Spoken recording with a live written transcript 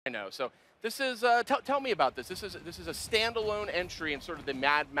I know. So this is tell me about this. This is a standalone entry in sort of the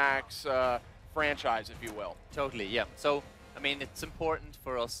Mad Max franchise, if you will. Totally, yeah. So, I mean, it's important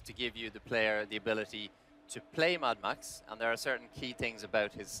for us to give you, the player, the ability to play Mad Max, and there are certain key things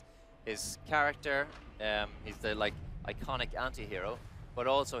about his character. He's the iconic anti-hero, but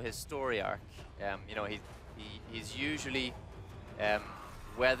also his story arc. You know, he's usually um,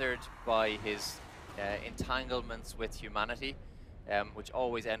 weathered by his entanglements with humanity, which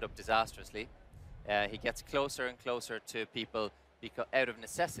always end up disastrously. He gets closer and closer to people because out of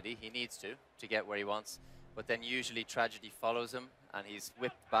necessity, he needs to get where he wants. But then usually tragedy follows him, and he's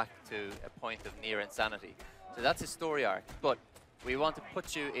whipped back to a point of near insanity. So that's his story arc. But we want to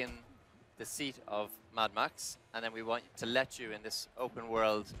put you in the seat of Mad Max, and then we want to let you in this open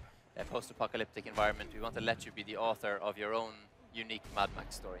world, post-apocalyptic environment. We want to let you be the author of your own unique Mad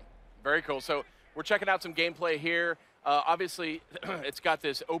Max story. Very cool. So we're checking out some gameplay here. Obviously, it's got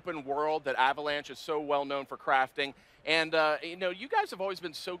this open world that Avalanche is so well known for crafting. And, you know, you guys have always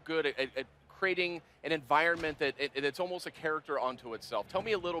been so good at creating an environment that it's almost a character unto itself. Tell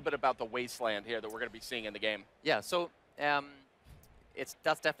me a little bit about the wasteland here that we're going to be seeing in the game. Yeah, so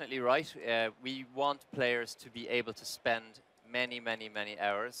that's definitely right. We want players to be able to spend many, many, many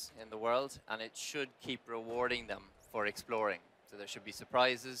hours in the world, and it should keep rewarding them for exploring. So there should be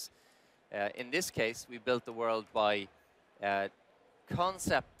surprises. In this case, we built the world by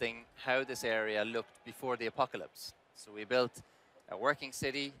concepting how this area looked before the apocalypse. So we built a working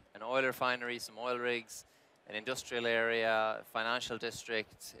city, an oil refinery, some oil rigs, an industrial area, a financial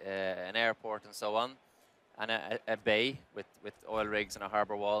district, an airport, and so on, and a bay with oil rigs and a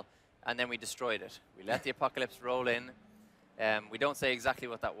harbor wall. And then we destroyed it. We let the apocalypse roll in. We don't say exactly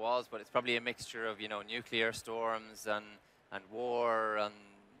what that was, but it's probably a mixture of, you know, nuclear storms and war and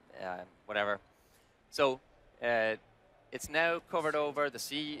whatever. So it's now covered over. The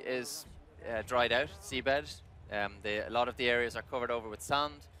sea is dried out, seabed. A lot of the areas are covered over with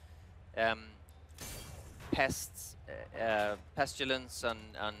sand. Pests, pestilence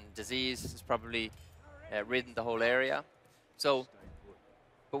and disease has probably ridden the whole area. So,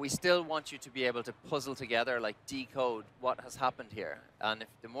 but we still want you to be able to puzzle together, like decode what has happened here. And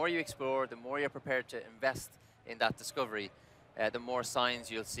the more you explore, the more you're prepared to invest in that discovery, the more signs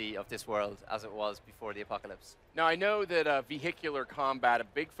you'll see of this world as it was before the apocalypse. Now, I know that vehicular combat, a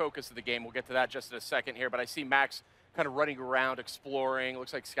big focus of the game, we'll get to that just in a second here, but I see Max kind of running around, exploring,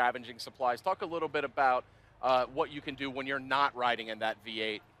 looks like scavenging supplies. Talk a little bit about what you can do when you're not riding in that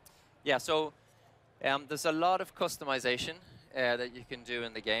V8. Yeah, so there's a lot of customization that you can do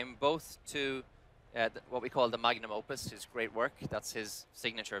in the game, both to what we call the magnum opus, his great work, that's his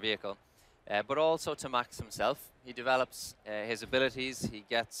signature vehicle. But also to Max himself. He develops his abilities, he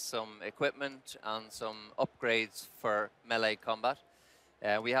gets some equipment and some upgrades for melee combat.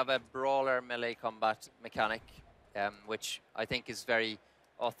 We have a brawler melee combat mechanic, which I think is very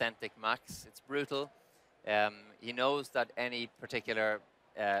authentic Max. It's brutal. He knows that any particular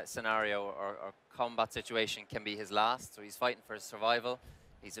scenario or combat situation can be his last, so he's fighting for his survival.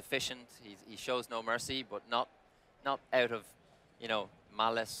 He's efficient, he shows no mercy, but not out of, you know,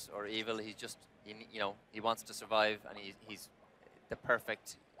 malice or evil. He's just, you know, he wants to survive, and he's the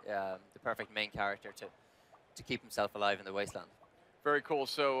perfect main character to keep himself alive in the wasteland. Very cool.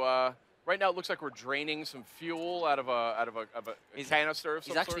 So right now it looks like we're draining some fuel out of a canister of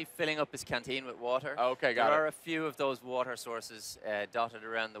some He's actually sort. filling up his canteen with water. Okay, got it. There are a few of those water sources dotted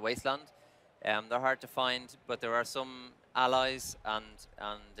around the wasteland. They're hard to find, but there are some allies and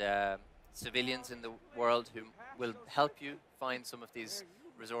civilians in the world who will help you find some of these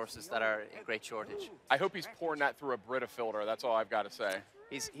resources that are in great shortage. I hope he's pouring that through a Brita filter. That's all I've got to say.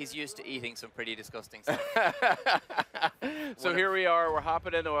 He's used to eating some pretty disgusting stuff. So here we are. We're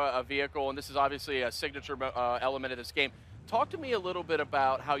hopping into a vehicle, and this is obviously a signature element of this game. Talk to me a little bit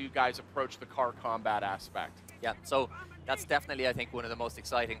about how you guys approach the car combat aspect. Yeah, so that's definitely, I think, one of the most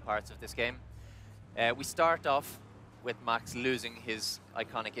exciting parts of this game. We start off with Max losing his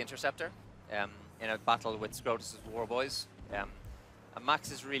iconic interceptor in a battle with Scrotus' Warboys. And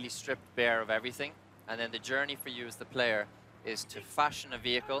Max is really stripped bare of everything, and then the journey for you as the player is to fashion a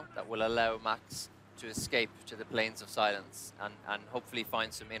vehicle that will allow Max to escape to the plains of silence and hopefully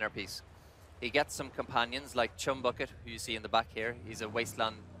find some inner peace. He gets some companions like Chumbucket, who you see in the back here. He's a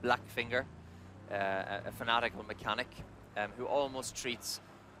wasteland Blackfinger, a fanatical mechanic who almost treats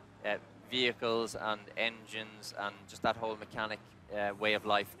vehicles and engines and just that whole mechanic way of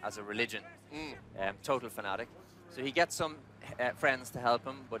life as a religion. Total fanatic. So he gets some friends to help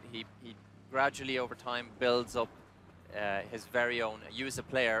him, but he gradually over time builds up his very own. You as a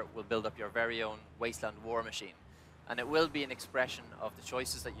player will build up your very own wasteland war machine, and it will be an expression of the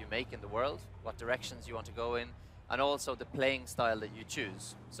choices that you make in the world, what directions you want to go in, and also the playing style that you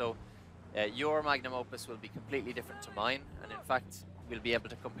choose. So your magnum opus will be completely different to mine, and in fact, we'll be able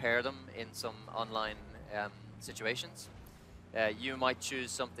to compare them in some online situations. You might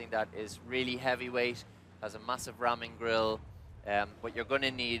choose something that is really heavyweight, has a massive ramming grille, but you're going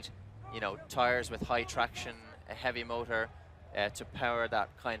to need, tires with high traction, a heavy motor to power that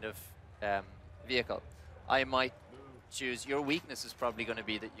kind of vehicle. I might choose, your weakness is probably going to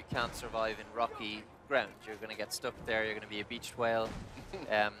be that you can't survive in rocky ground. You're going to get stuck there, you're going to be a beached whale,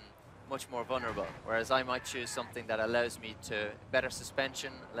 much more vulnerable. Whereas I might choose something that allows me to, better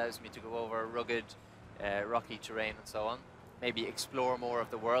suspension, allows me to go over rugged, rocky terrain and so on. Maybe explore more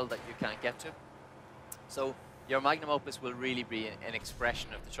of the world that you can't get to. So your magnum opus will really be an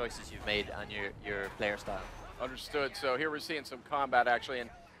expression of the choices you've made and your player style. Understood. So here we're seeing some combat actually, and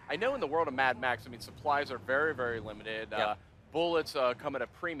I know in the world of Mad Max, I mean, supplies are very, very limited. Yep. Bullets come at a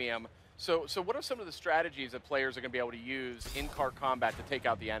premium. So what are some of the strategies that players are going to be able to use in car combat to take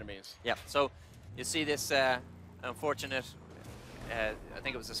out the enemies? Yeah. So you see this unfortunate, I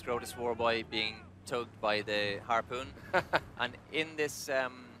think it was a Scrotus Warboy being tugged by the harpoon, and in this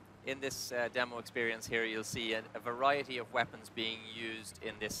demo experience here, you'll see a variety of weapons being used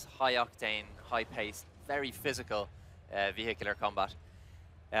in this high-octane, high-paced, very physical vehicular combat.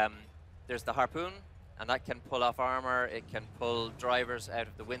 There's the harpoon, and that can pull off armor. It can pull drivers out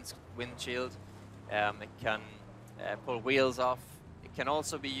of the windshield. It can pull wheels off. It can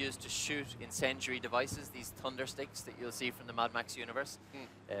also be used to shoot incendiary devices, these thunder sticks that you'll see from the Mad Max universe,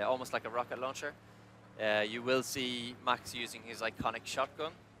 almost like a rocket launcher. You will see Max using his iconic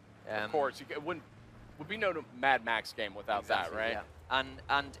shotgun. Of course, it would be no Mad Max game without exactly, that, right? Yeah.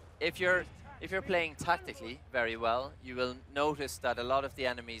 And if you're playing tactically very well, you will notice that a lot of the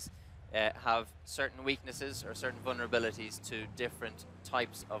enemies have certain weaknesses or certain vulnerabilities to different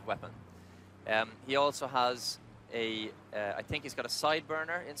types of weapon. He also has I think he's got a side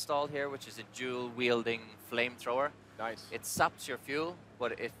burner installed here, which is a dual-wielding flamethrower. Nice. It saps your fuel,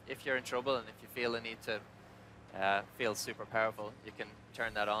 but if you're in trouble and if you feel the need to feel super powerful, you can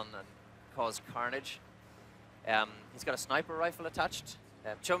turn that on and cause carnage. He's got a sniper rifle attached.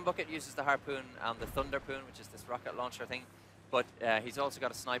 Chum Bucket uses the harpoon and the thunderpoon, which is this rocket launcher thing, but he's also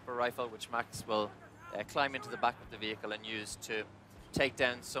got a sniper rifle, which Max will climb into the back of the vehicle and use to take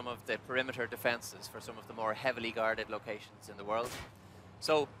down some of the perimeter defenses for some of the more heavily guarded locations in the world.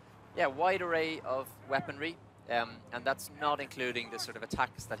 So, yeah, wide array of weaponry, and that's not including the sort of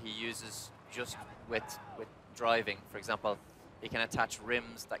attacks that he uses just with driving. For example, he can attach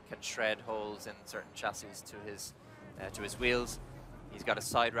rims that can shred holes in certain chassis to his wheels. He's got a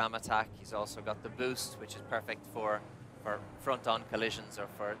side ram attack. He's also got the boost, which is perfect for front-on collisions or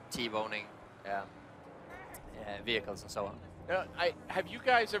for T-boning vehicles and so on. Have you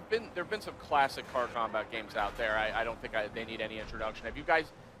guys, there have been some classic car combat games out there. I don't think they need any introduction. Have you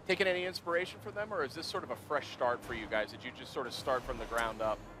guys taken any inspiration from them, or is this sort of a fresh start for you guys? Did you just sort of start from the ground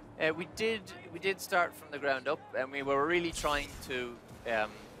up? We did start from the ground up, and we were really trying to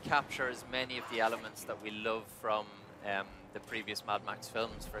capture as many of the elements that we love from the previous Mad Max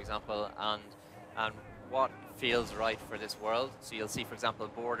films, for example, and what feels right for this world. So you'll see, for example,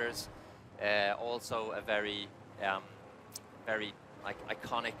 borders, also a very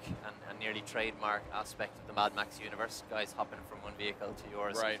iconic and nearly trademark aspect of the Mad Max universe. Guys hopping from one vehicle to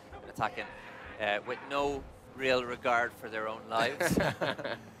yours, right, and attacking with no real regard for their own lives.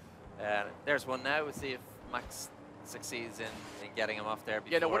 There's one now. We'll see if Max succeeds in getting him off there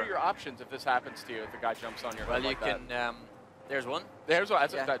before. Yeah, now what are your options if this happens to you, if the guy jumps on your Well, hood like you can, there's one. There's one,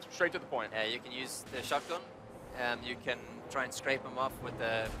 that's straight to the point. You can use the shotgun. You can try and scrape him off with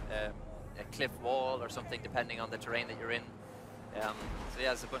a cliff wall or something, depending on the terrain that you're in. So yeah,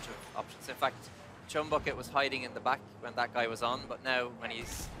 there's a bunch of options. In fact, Chum Bucket was hiding in the back when that guy was on, but now when he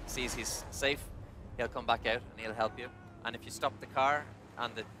sees he's safe, he'll come back out and he'll help you. And if you stop the car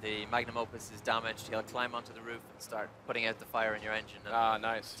and the magnum opus is damaged, he'll climb onto the roof and start putting out the fire in your engine and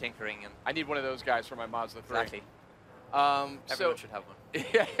nice. Tinkering. And I need one of those guys for my Mazda 3. Exactly. Everyone should have one.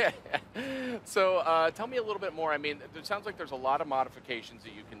 Yeah. So tell me a little bit more. I mean, it sounds like there's a lot of modifications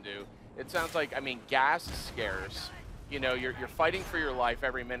that you can do. It sounds like, I mean, gas is scarce. You know, you're fighting for your life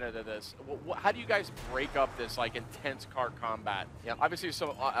every minute of this. How do you guys break up this like intense car combat? Yep. Obviously,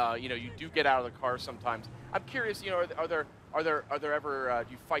 so you know, you do get out of the car sometimes. I'm curious, you know, are there ever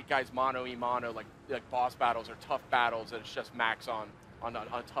do you fight guys mano a mano, like boss battles or tough battles that it's just Max on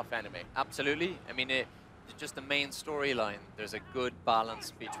a tough enemy? Absolutely. I mean, just the main storyline. There's a good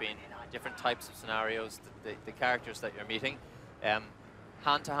balance between different types of scenarios, the characters that you're meeting.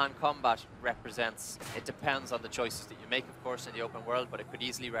 Hand-to-hand combat represents, it depends on the choices that you make, of course, in the open world, but it could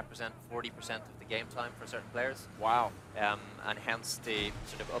easily represent 40% of the game time for certain players. Wow. And hence the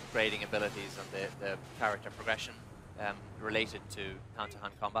sort of upgrading abilities and the character progression related to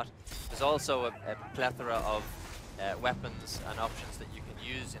hand-to-hand combat. There's also a plethora of weapons and options that you can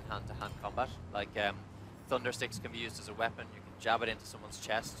use in hand-to-hand combat, like thunder sticks can be used as a weapon. You can jab it into someone's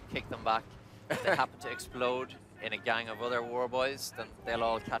chest, kick them back. If they happen to explode in a gang of other war boys, then they'll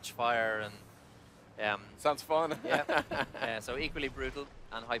all catch fire and sounds fun. yeah. So equally brutal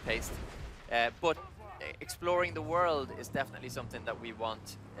and high-paced. But exploring the world is definitely something that we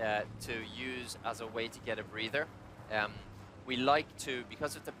want to use as a way to get a breather. We like to,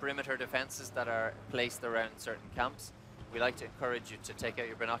 because of the perimeter defenses that are placed around certain camps, we like to encourage you to take out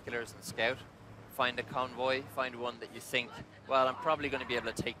your binoculars and scout. Find a convoy, find one that you think, well, I'm probably going to be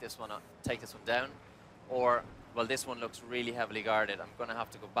able to take this one down, or, well, this one looks really heavily guarded. I'm going to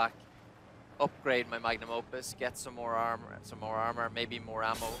have to go back, upgrade my magnum opus, get some more armor, maybe more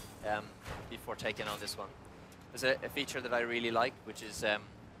ammo before taking on this one. There's a feature that I really like, which is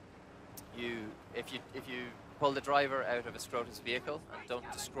if you pull the driver out of a Scrotus vehicle and don't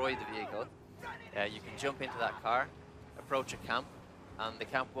destroy the vehicle, you can jump into that car, approach a camp, and the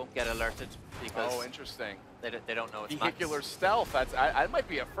camp won't get alerted because interesting. They don't know it's Vehicular Max. stealth. That might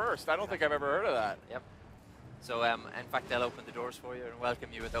be a first. I don't think I've ever heard of that. Yep. So in fact, they'll open the doors for you and welcome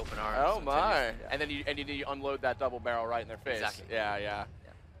you with open arms. Oh my! And then you need to unload that double barrel right in their face. Exactly. Yeah.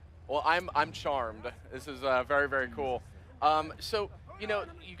 Well, I'm charmed. This is very, very cool. So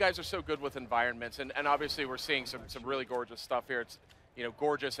you guys are so good with environments, and obviously we're seeing some really gorgeous stuff here. It's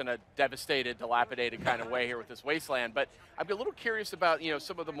gorgeous in a devastated, dilapidated kind of way here with this wasteland. But I'd be a little curious about,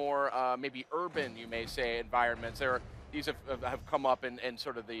 some of the more maybe urban, you may say, environments. These have come up in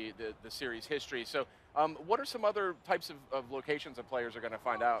sort of the series history. So what are some other types of locations that players are going to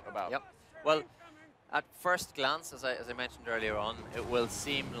find out about? Yep. Well, at first glance, as I mentioned earlier on, it will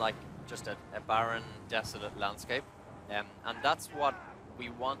seem like just a barren, desolate landscape. And that's what we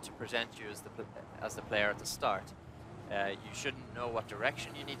want to present you as the player at the start. You shouldn't know what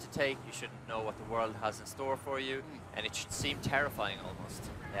direction you need to take, you shouldn't know what the world has in store for you, and it should seem terrifying almost.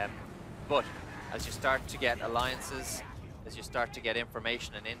 But as you start to get alliances, as you start to get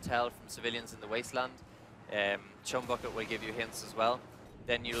information and intel from civilians in the wasteland, Chumbucket will give you hints as well,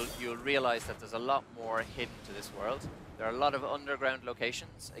 then you'll realize that there's a lot more hidden to this world. There are a lot of underground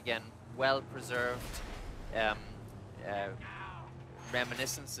locations, again, well-preserved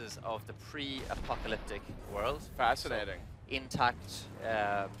reminiscences of the pre-apocalyptic world. Fascinating. So, intact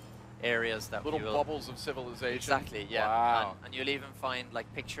areas that little bubbles of civilization. Exactly, yeah. Wow. And you'll even find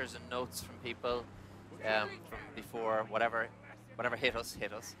like pictures and notes from people from before whatever hit us.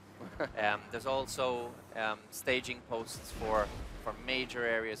 There's also staging posts for major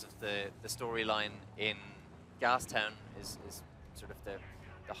areas of the storyline. In Gastown is sort of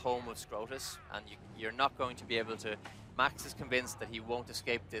the home of Scrotus, and you're not going to be able to. Max is convinced that he won't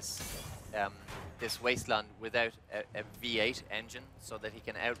escape this wasteland without a V8 engine, so that he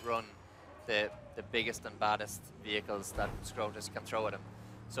can outrun the biggest and baddest vehicles that Scrotus can throw at him.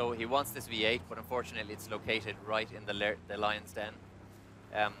 So he wants this V8, but unfortunately it's located right in the Lion's Den.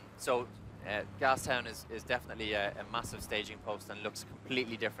 So Gastown is definitely a massive staging post and looks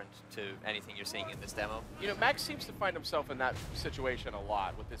completely different to anything you're seeing in this demo. Max seems to find himself in that situation a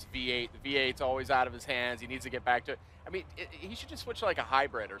lot with this V8. The V8's always out of his hands. He needs to get back to it. I mean, he should just switch to like a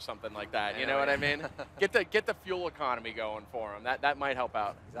hybrid or something like that. You know what I mean? Get the fuel economy going for him. That might help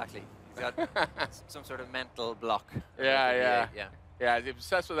out. Exactly. He's got some sort of mental block. Yeah. He's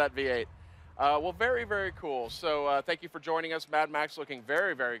obsessed with that V8. Well, very, very cool. So thank you for joining us. Mad Max looking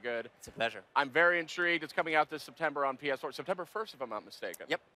very, very good. It's a pleasure. I'm very intrigued. It's coming out this September on PS4. September 1st, if I'm not mistaken. Yep.